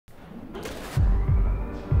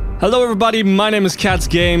Hello everybody, my name is Cats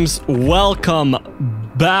Games. Welcome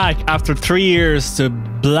back after 3 years to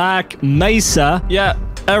Black Mesa. Yeah,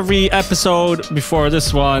 every episode before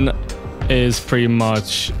this one is pretty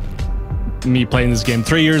much me playing this game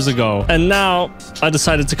 3 years ago. And now I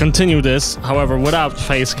decided to continue this, however, without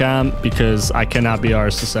face cam because I cannot be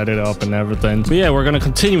arsed to set it up and everything. But yeah, we're gonna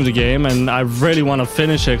continue the game and I really want to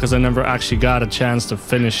finish it because I never actually got a chance to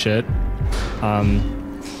finish it.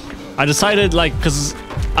 I decided, like, because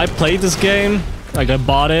I played this game, like I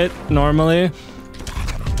bought it normally,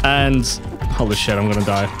 and holy shit, I'm gonna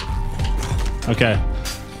die. Okay.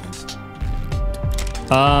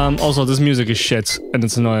 Also, this music is shit, and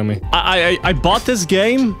it's annoying me. I bought this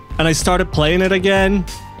game, and I started playing it again,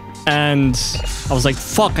 and I was like,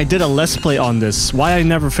 fuck, I did a Let's Play on this. Why I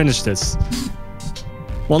never finished this?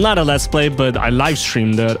 Well, not a Let's Play, but I live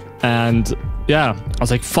streamed it, and yeah, I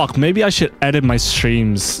was like, fuck, maybe I should edit my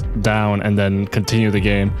streams down and then continue the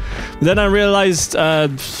game. Then I realized I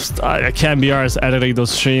can't be arsed editing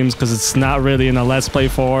those streams because it's not really in a Let's Play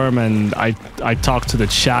form, and I talk to the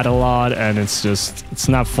chat a lot, and it's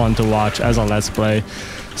not fun to watch as a Let's Play.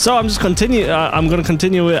 So I'm gonna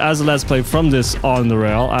continue it as a Let's Play from this on the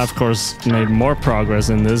rail. I of course made more progress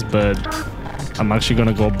in this, but I'm actually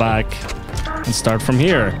gonna go back and start from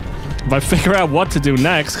here. If I figure out what to do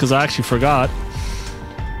next, because I actually forgot.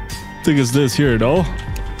 I think it's this here, though.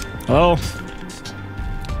 Hello?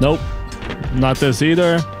 Nope. Not this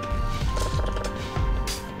either.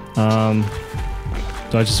 Do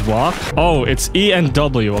I just walk? Oh, it's E and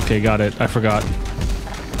W. Okay, got it. I forgot.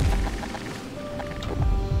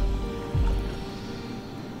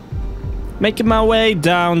 Making my way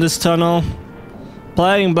down this tunnel.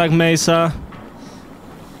 Playing Black Mesa.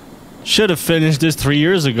 Should have finished this 3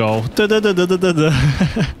 years ago.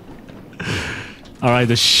 Alright,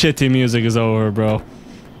 the shitty music is over, bro.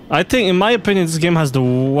 I think, in my opinion, this game has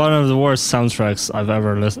one of the worst soundtracks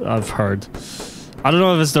I've heard. I don't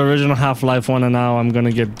know if it's the original Half-Life one, and now I'm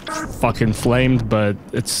gonna get fucking flamed, but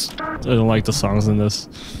I don't like the songs in this.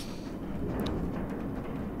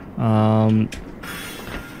 Oh,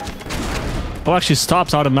 actually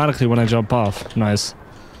stops automatically when I jump off. Nice.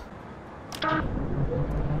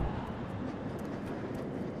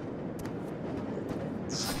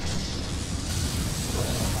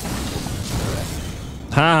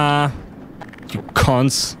 Haha, you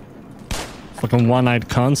cunts. Fucking one-eyed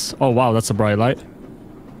cunts. Oh wow, that's a bright light.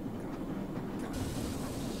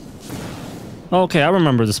 Okay, I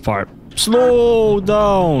remember this part. Slow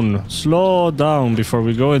down before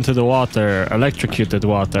we go into the water. Electrocuted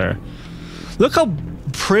water. Look how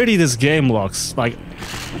pretty this game looks. Like,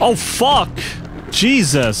 oh fuck,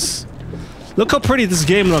 Jesus. Look how pretty this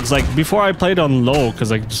game looks. Like, before I played on low,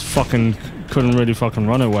 because I just fucking couldn't really fucking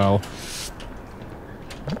run it well.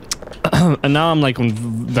 And now I'm like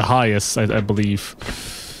on the highest, I believe.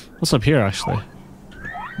 What's up here, actually?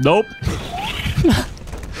 Nope.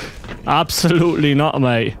 Absolutely not,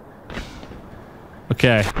 mate.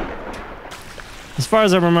 Okay. As far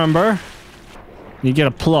as I remember, you get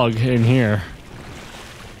a plug in here.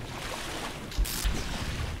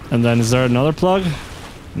 And then is there another plug?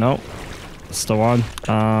 Nope. That's the one.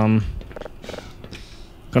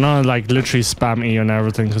 Gonna like literally spam E on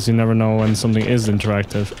everything because you never know when something is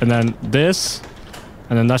interactive. And then this,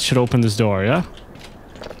 and then that should open this door, yeah?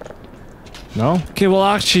 No? Okay, well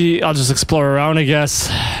actually I'll just explore around, I guess.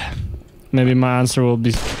 Maybe my answer will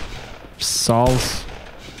be solved.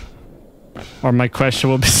 Or my question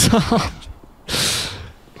will be solved.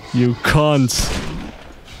 You cunt.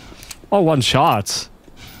 Oh, one shot.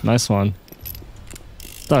 Nice one.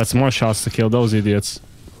 That's more shots to kill those idiots.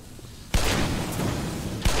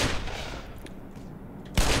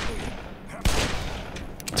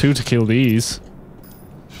 Two to kill these.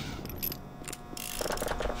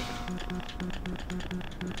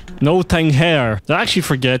 No thing here. Did I actually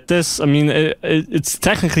forget this? I mean, it's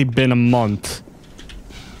technically been a month.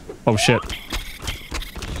 Oh shit.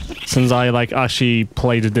 Since I like actually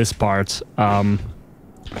played this part.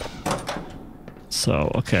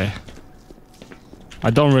 So, okay. I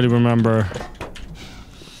don't really remember.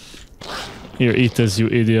 Here, eat this, you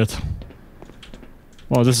idiot.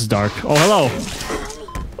 Oh, this is dark. Oh, hello.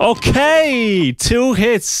 Okay, 2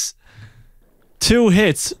 hits. 2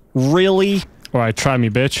 hits. Really? Alright, try me,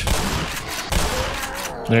 bitch.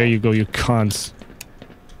 There you go, you cunts.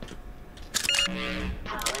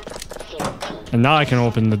 And now I can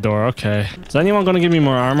open the door. Okay. Is anyone gonna give me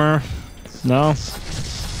more armor? No?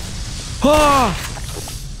 Ah!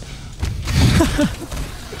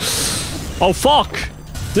 Oh, fuck!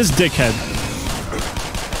 This dickhead.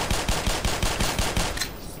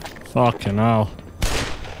 Fucking hell.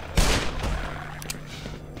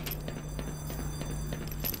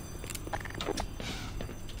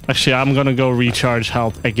 Actually, I'm gonna go recharge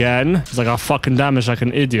health again. It's like I fucking damage like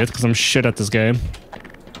an idiot because I'm shit at this game.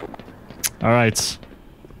 Alright.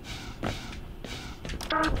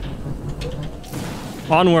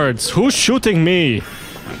 Onwards. Who's shooting me?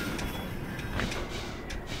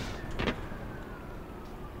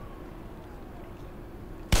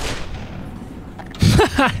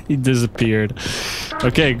 He disappeared.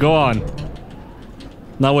 Okay, go on.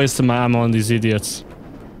 Not wasting my ammo on these idiots.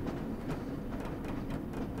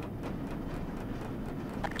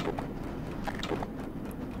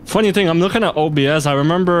 Funny thing, I'm looking at OBS. I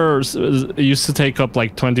remember it used to take up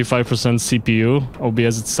like 25% CPU,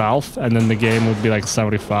 OBS itself, and then the game would be like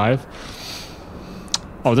 75.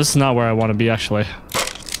 Oh, this is not where I want to be, actually.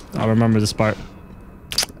 I remember this part.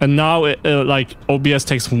 And now, like, OBS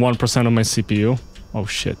takes 1% of my CPU. Oh,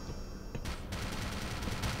 shit.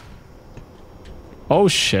 Oh,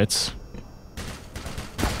 shit.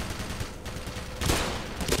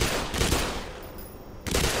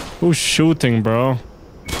 Who's shooting, bro?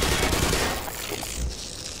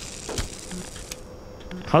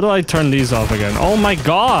 How do I turn these off again? Oh my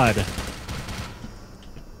god!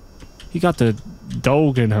 He got the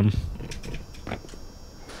dog in him.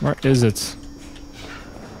 Where is it?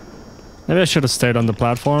 Maybe I should have stayed on the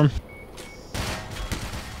platform.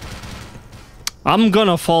 I'm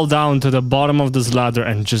gonna fall down to the bottom of this ladder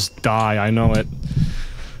and just die, I know it.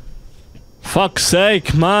 Fuck's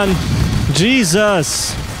sake, man!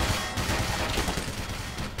 Jesus!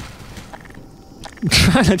 I'm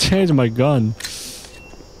trying to change my gun.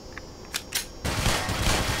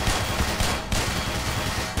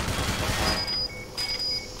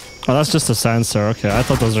 Oh, that's just a sensor. Okay, I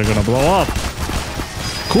thought those were gonna blow up.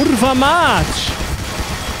 Kurwa mać!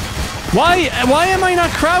 Why am I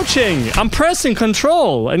not crouching? I'm pressing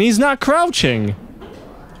control and he's not crouching.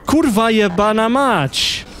 Kurwa jebana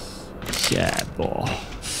mać. Yeah, boy.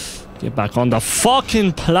 Get back on the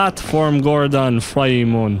fucking platform, Gordon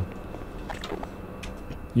Freeman.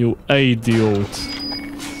 You idiot.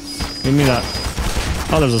 Give me that.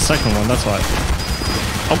 Oh, there's a second one, that's why.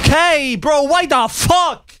 Okay, bro, why the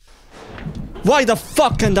fuck? Why the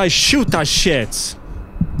fuck can't I shoot that shit?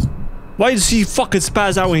 Why does he fucking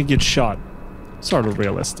spaz out when he gets shot? Sort of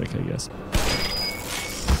realistic, I guess.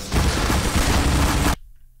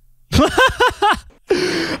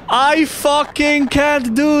 I fucking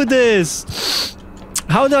can't do this!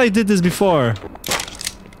 How did I did this before?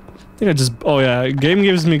 I think I just... Oh yeah, game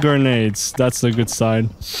gives me grenades. That's a good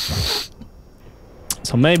sign.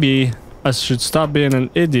 So maybe I should stop being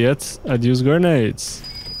an idiot and use grenades.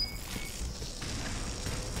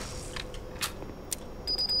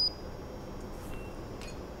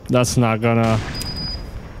 That's not gonna...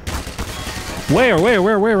 Where?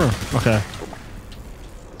 Okay.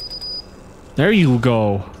 There you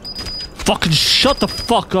go. Fucking shut the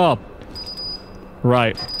fuck up.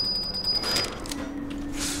 Right.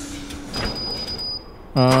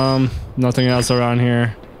 Nothing else around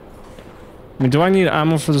here. I mean, do I need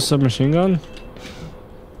ammo for the submachine gun?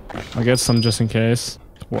 I'll get some just in case.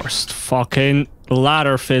 Worst fucking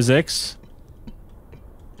ladder physics.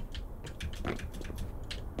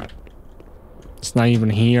 It's not even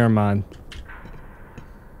here, man.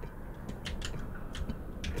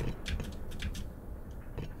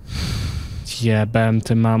 Jebem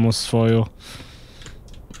ty mamo swoją.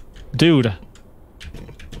 Dude.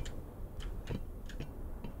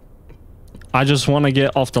 I just want to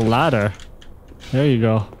get off the ladder. There you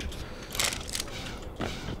go.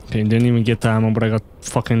 Okay, didn't even get the ammo, but I got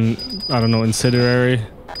fucking, I don't know, incendiary.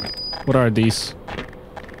 What are these?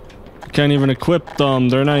 Can't even equip them.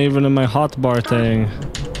 They're not even in my hotbar thing.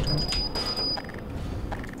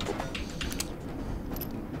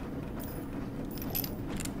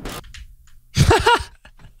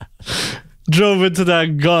 Drove into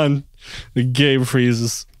that gun. The game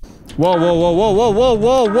freezes. Whoa, whoa, whoa, whoa, whoa, whoa,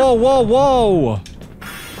 whoa, whoa, whoa, whoa!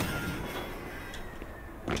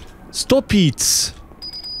 Stop it!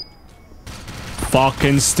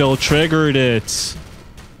 Fucking still triggered it.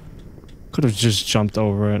 Could have just jumped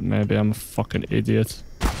over it, maybe. I'm a fucking idiot.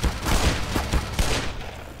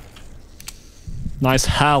 Nice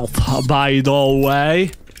health, by the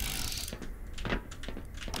way.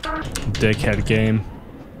 Dickhead game.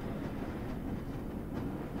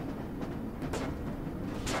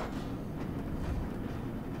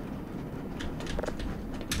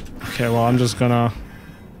 Okay, well, I'm just gonna...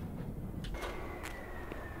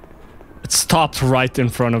 It stopped right in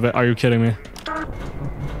front of it. Are you kidding me?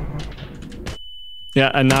 Yeah,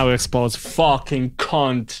 and now it explodes. Fucking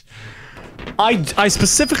cunt. I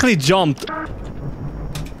specifically jumped.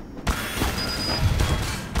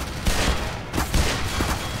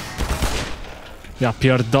 Yeah,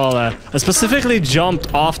 pierdolę. I specifically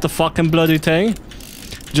jumped off the fucking bloody thing.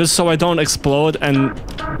 Just so I don't explode and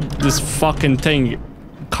this fucking thing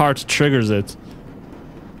cart triggers it.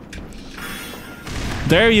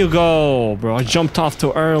 There you go, bro. I jumped off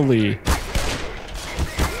too early.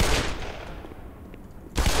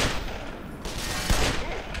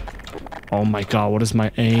 Oh my god, what is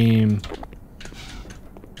my aim?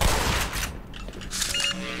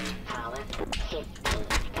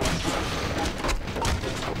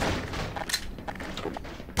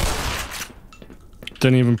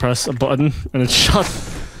 Didn't even press a button and it shot.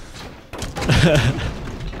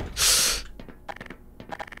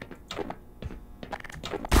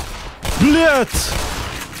 Blit!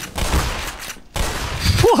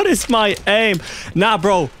 What is my aim? Nah,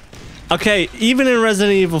 bro. Okay, even in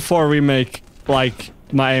Resident Evil 4 Remake, like,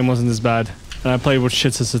 my aim wasn't this bad. And I played with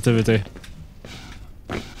shit sensitivity.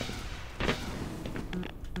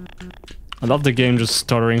 I love the game just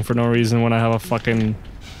stuttering for no reason when I have a fucking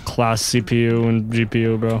class CPU and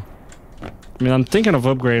GPU, bro. I mean, I'm thinking of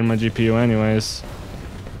upgrading my GPU anyways.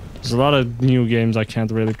 There's a lot of new games I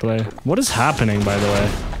can't really play. What is happening, by the way?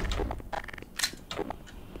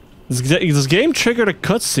 This game triggered a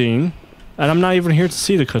cutscene, and I'm not even here to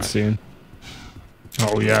see the cutscene.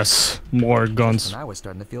 Oh yes, more guns. And I was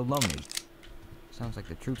starting to feel lonely. Sounds like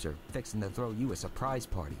the troops are fixing to throw you a surprise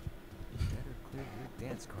party. Better clear your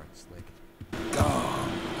dance card, Slick.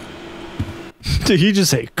 Did he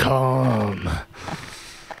just say come?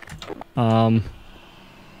 Come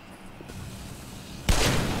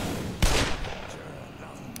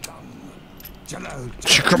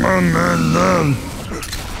on, man.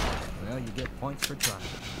 Well, you get points for trying.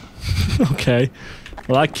 Okay.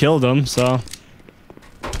 Well, I killed him, so.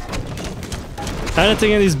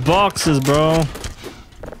 Anything in these boxes, bro.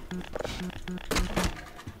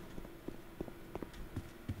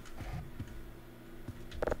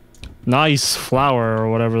 Nice flower or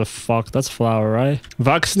whatever the fuck. That's flower, right?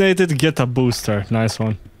 Vaccinated, get a booster. Nice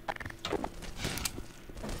one.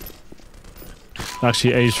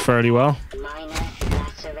 Actually aged fairly well.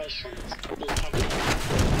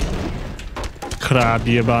 Crab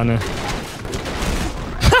jebany.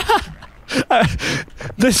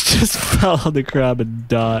 This just fell on the crab and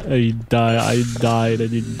died. I died and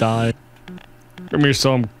he died. Give me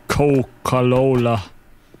some Coca-Cola.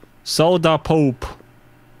 Soda Pope.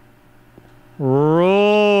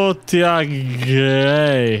 Rotia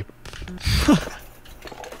grape.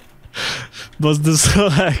 Was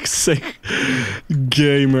dyslexic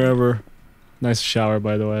gamer ever. Nice shower,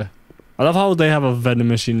 by the way. I love how they have a vending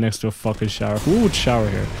machine next to a fucking shower. Who would shower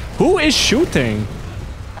here? Who is shooting?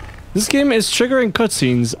 This game is triggering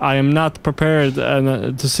cutscenes I am not prepared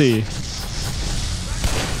to see.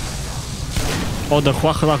 Oh, the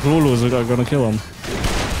Huachlac Lulus are gonna kill him.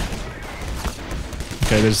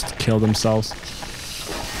 Okay, they just killed themselves.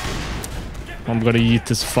 I'm gonna eat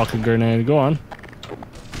this fucking grenade. Go on.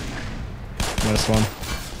 Nice one.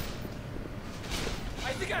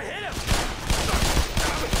 I think I hit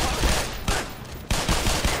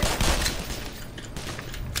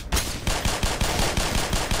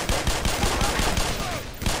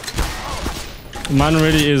him. Man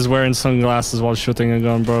really is wearing sunglasses while shooting a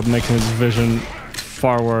gun, bro, making his vision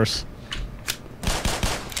far worse.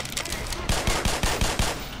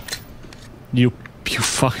 You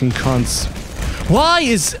fucking cunts. Why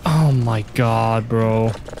is... Oh my god,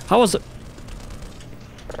 bro. How was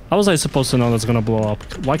I supposed to know that's gonna blow up?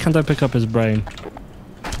 Why can't I pick up his brain?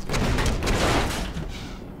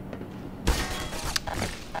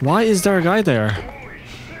 Why is there a guy there?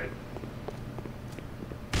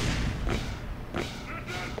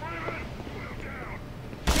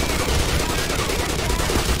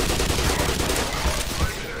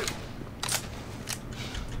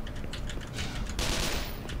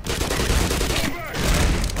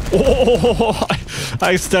 Oh,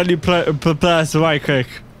 I accidentally pressed right click.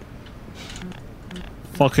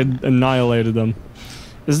 Fucking annihilated them.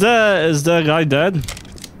 Is the guy dead?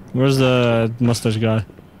 Where's the mustache guy?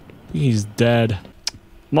 He's dead.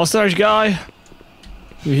 Mustache guy?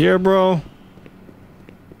 You here, bro?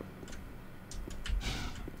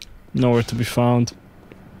 Nowhere to be found.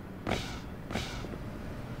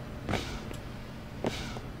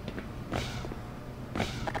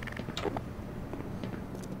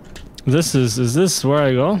 Is this where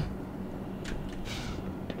I go?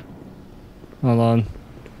 Hold on.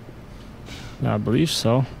 Yeah, I believe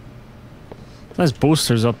so. Nice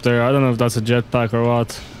boosters up there. I don't know if that's a jetpack or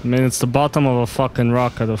what. I mean, it's the bottom of a fucking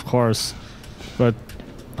rocket, of course. But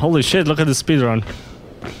holy shit, look at the speedrun.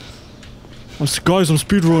 Guys, I'm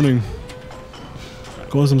speedrunning.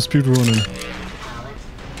 Guys, I'm speedrunning.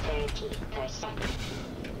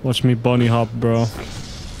 Watch me bunny hop, bro.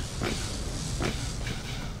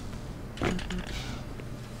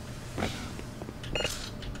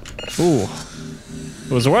 Ooh.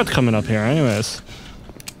 It was worth coming up here anyways.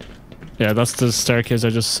 Yeah, that's the staircase I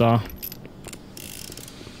just saw.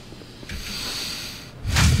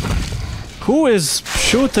 Who is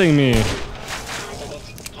shooting me?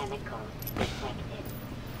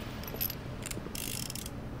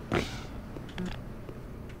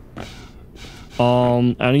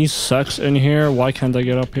 Any sex in here? Why can't I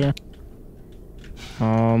get up here?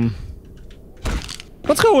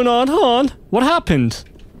 What's going on, hon? What happened?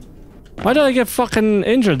 Why did I get fucking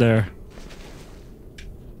injured there?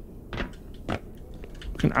 I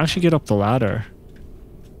can actually get up the ladder.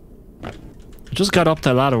 I just got up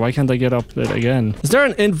that ladder. Why can't I get up it again? Is there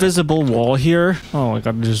an invisible wall here? Oh, I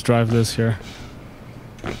gotta just drive this here.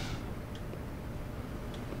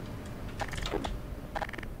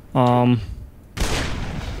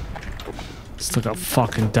 Still got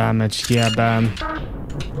fucking damage. Yeah, bam.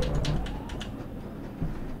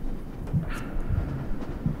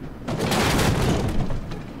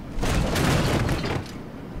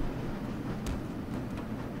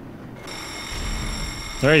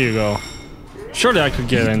 There you go. Surely I could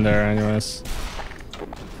get in there anyways.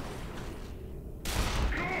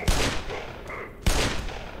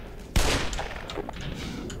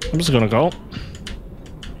 I'm just gonna go.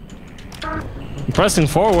 I'm pressing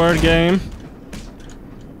forward, game.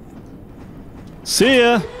 See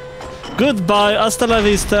ya. Goodbye. Hasta la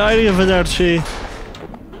vista. Arrivederci.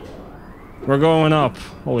 We're going up.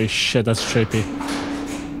 Holy shit, that's trippy.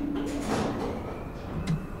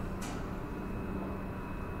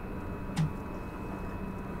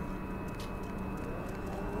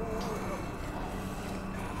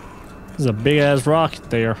 There's a big ass rocket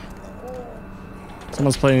there.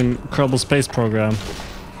 Someone's playing Kerbal Space Program.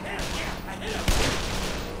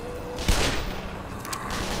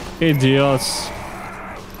 Idiots.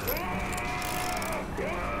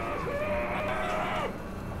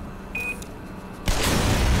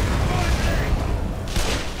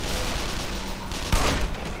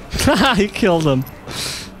 He killed him.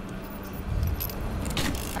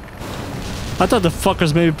 I thought the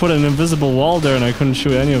fuckers maybe put an invisible wall there and I couldn't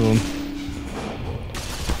shoot any of them.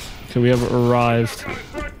 Okay, we have arrived.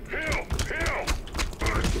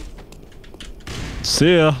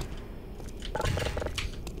 See ya.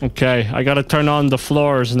 Okay, I gotta turn on the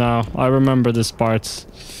floors now. I remember this part.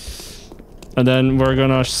 And then we're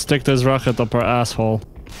gonna stick this rocket up our asshole.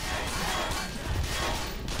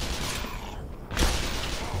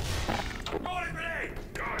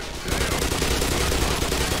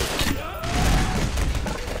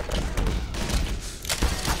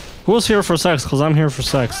 Who's here for sex? Because I'm here for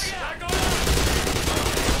sex.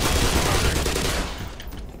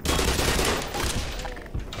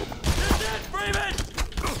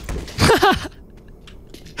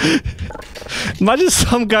 Imagine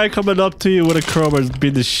some guy coming up to you with a crowbar and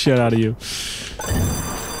beat the shit out of you.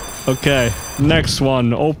 Okay, next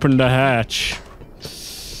one. Open the hatch.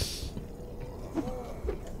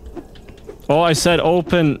 Oh, I said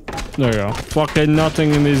open. There you go. Fucking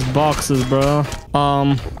nothing in these boxes, bro.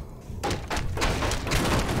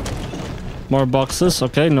 More boxes.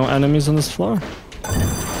 Okay, no enemies on this floor.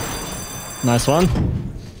 Nice one.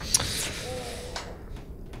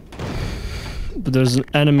 But there's an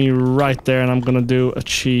enemy right there, and I'm gonna do a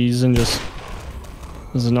cheese and just...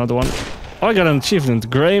 There's another one. Oh, I got an achievement.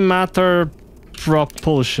 Gray matter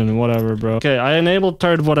propulsion, whatever, bro. Okay, I enabled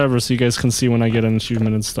third whatever so you guys can see when I get an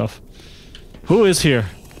achievement and stuff. Who is here?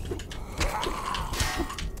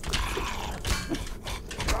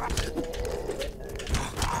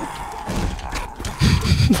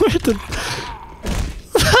 Where did...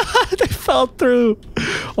 They fell through.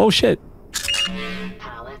 Oh, shit.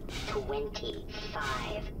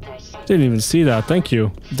 Didn't even see that. Thank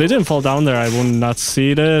you. If they didn't fall down there, I would not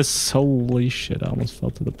see this. Holy shit, I almost fell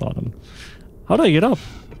to the bottom. How do I get up?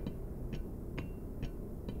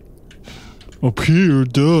 Up here,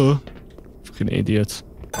 duh. Fucking idiots.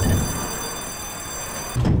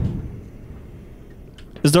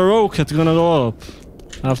 Is the rocket gonna go up?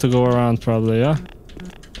 I have to go around probably, yeah?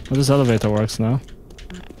 Well, this elevator works now.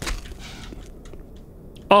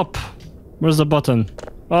 Up! Where's the button?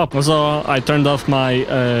 Up! Also, I turned off my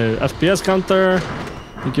FPS counter.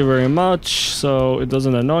 Thank you very much, so it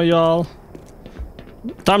doesn't annoy y'all.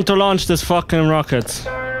 Time to launch this fucking rocket.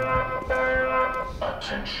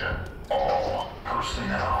 Attention, all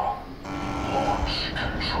personnel. Launch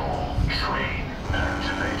control train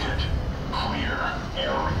activated. Clear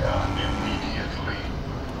area immediately.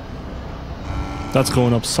 That's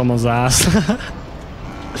going up someone's ass.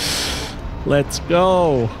 Let's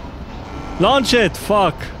go. Launch it!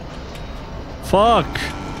 Fuck. Fuck.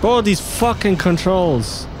 Bro, these fucking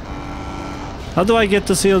controls. How do I get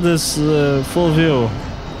to see this full view?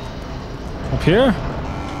 Up here?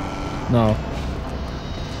 No.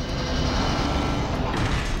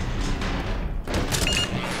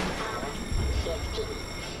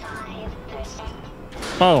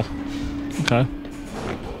 Oh. Okay.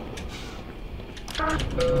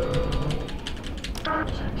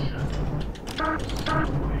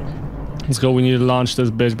 Let's go, we need to launch this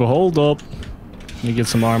bitch, but hold up. Let me get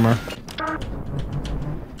some armor.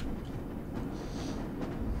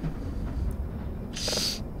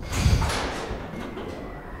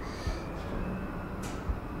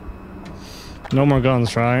 No more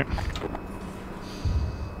guns, right?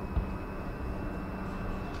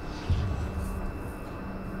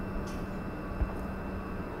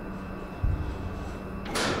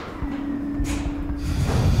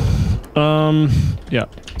 Yeah,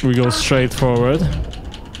 we go straight forward.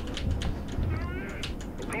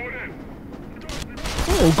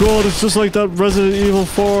 Oh god, it's just like that Resident Evil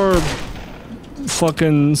 4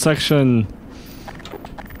 fucking section.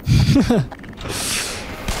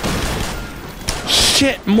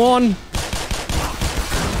 Shit, man!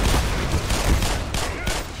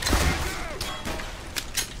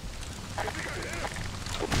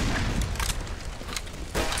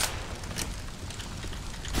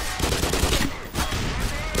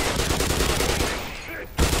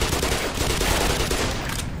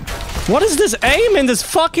 What is this aim in this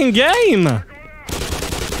fucking game?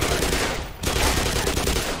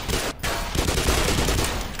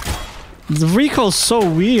 The recoil's so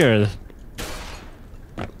weird.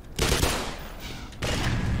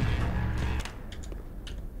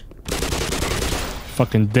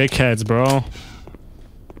 Fucking dickheads, bro.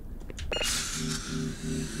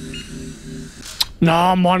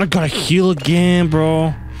 No, man, I gotta heal again,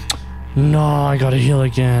 bro. No, I gotta heal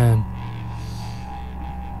again.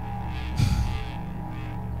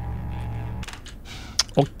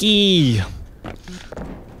 Okay.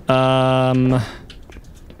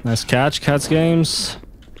 Nice catch, Cats Games.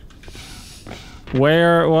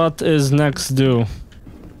 What is next due?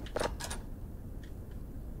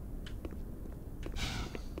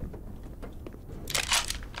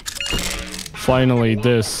 Finally,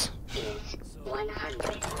 this.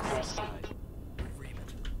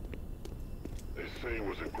 They say it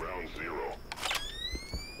was at ground zero.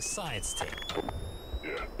 The science team.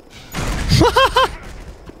 Yeah.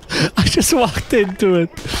 I just walked into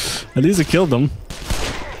it. At least I killed them.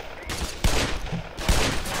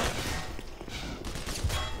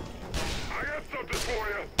 I got something for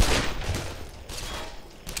you.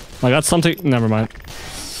 I got something. Never mind.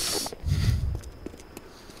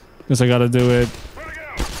 Guess I gotta do it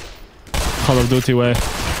Call of Duty way.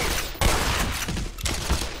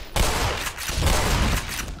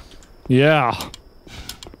 Yeah.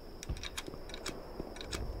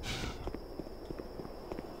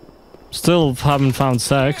 Still haven't found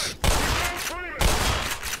sex.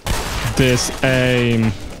 This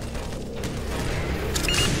aim.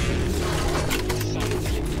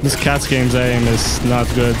 This Cats Game's aim is not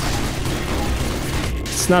good.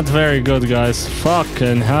 It's not very good, guys.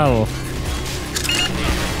 Fucking hell.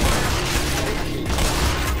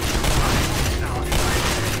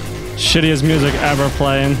 Shittiest music ever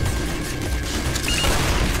playing.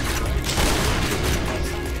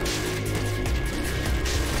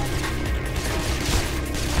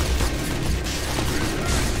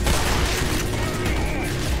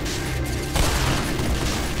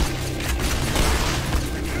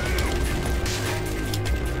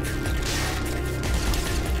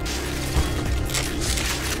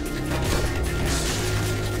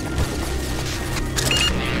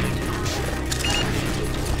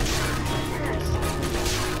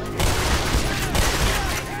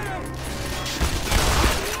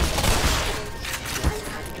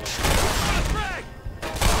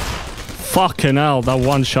 Fucking hell, that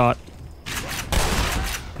one shot.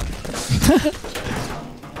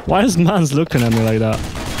 Why is man's looking at me like that?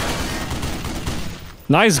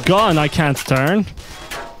 Nice gun, I can't turn.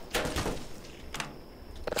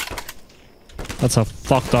 That's a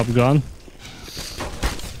fucked up gun.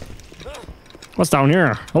 What's down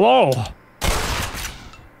here? Hello?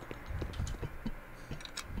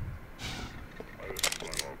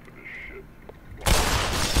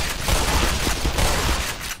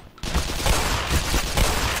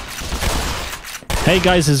 Hey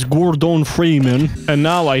guys, it's Gordon Freeman, and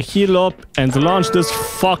now I heal up and launch this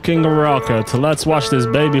fucking rocket. Let's watch this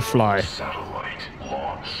baby fly. Satellite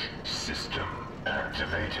launch system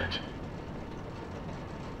activated.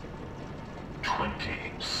 20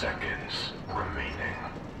 seconds remaining.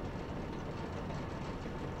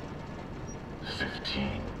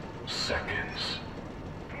 15 seconds.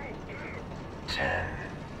 10,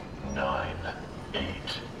 9, 8,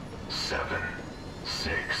 7,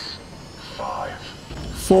 6, 5,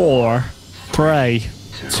 4, 3,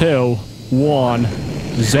 2, 1,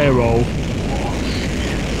 0.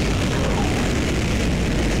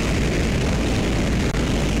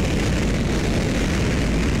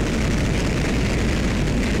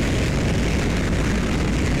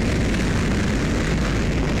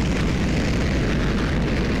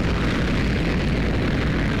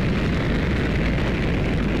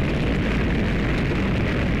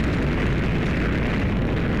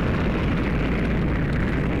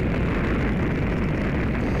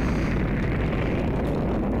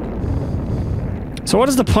 So what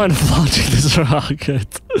is the point of launching this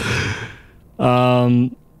rocket?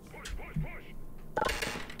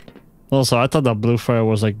 Also, I thought that blue fire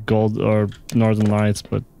was like gold or northern lights,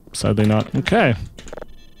 but sadly not. Okay.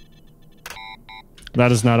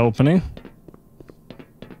 That is not opening.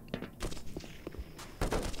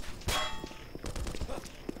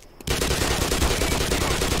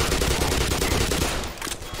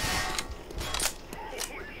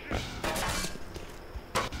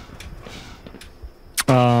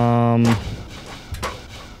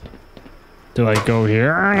 Do I go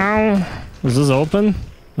here now? Was this open?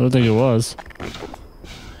 I don't think it was.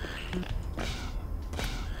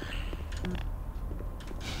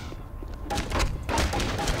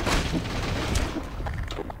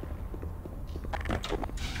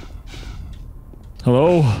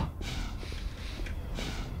 Hello?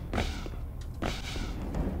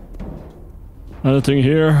 Anything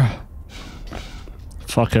here?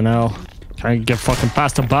 Fucking hell. Can't get fucking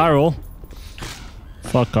past the barrel.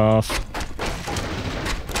 Fuck off.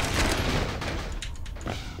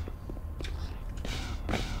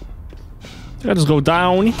 I just go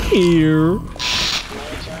down here.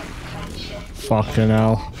 Fucking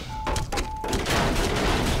hell.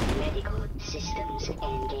 Medical systems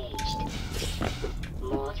engaged.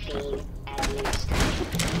 Morphine administered.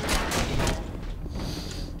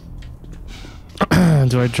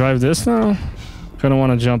 Do I drive this now? Kinda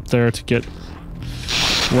wanna jump there to get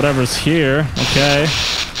whatever's here. Okay.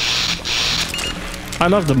 I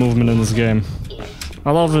love the movement in this game. I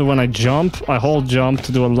love it when I jump. I hold jump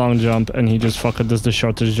to do a long jump and he just fucking does the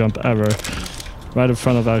shortest jump ever. Right in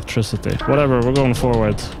front of electricity. Whatever, we're going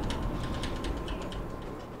forward.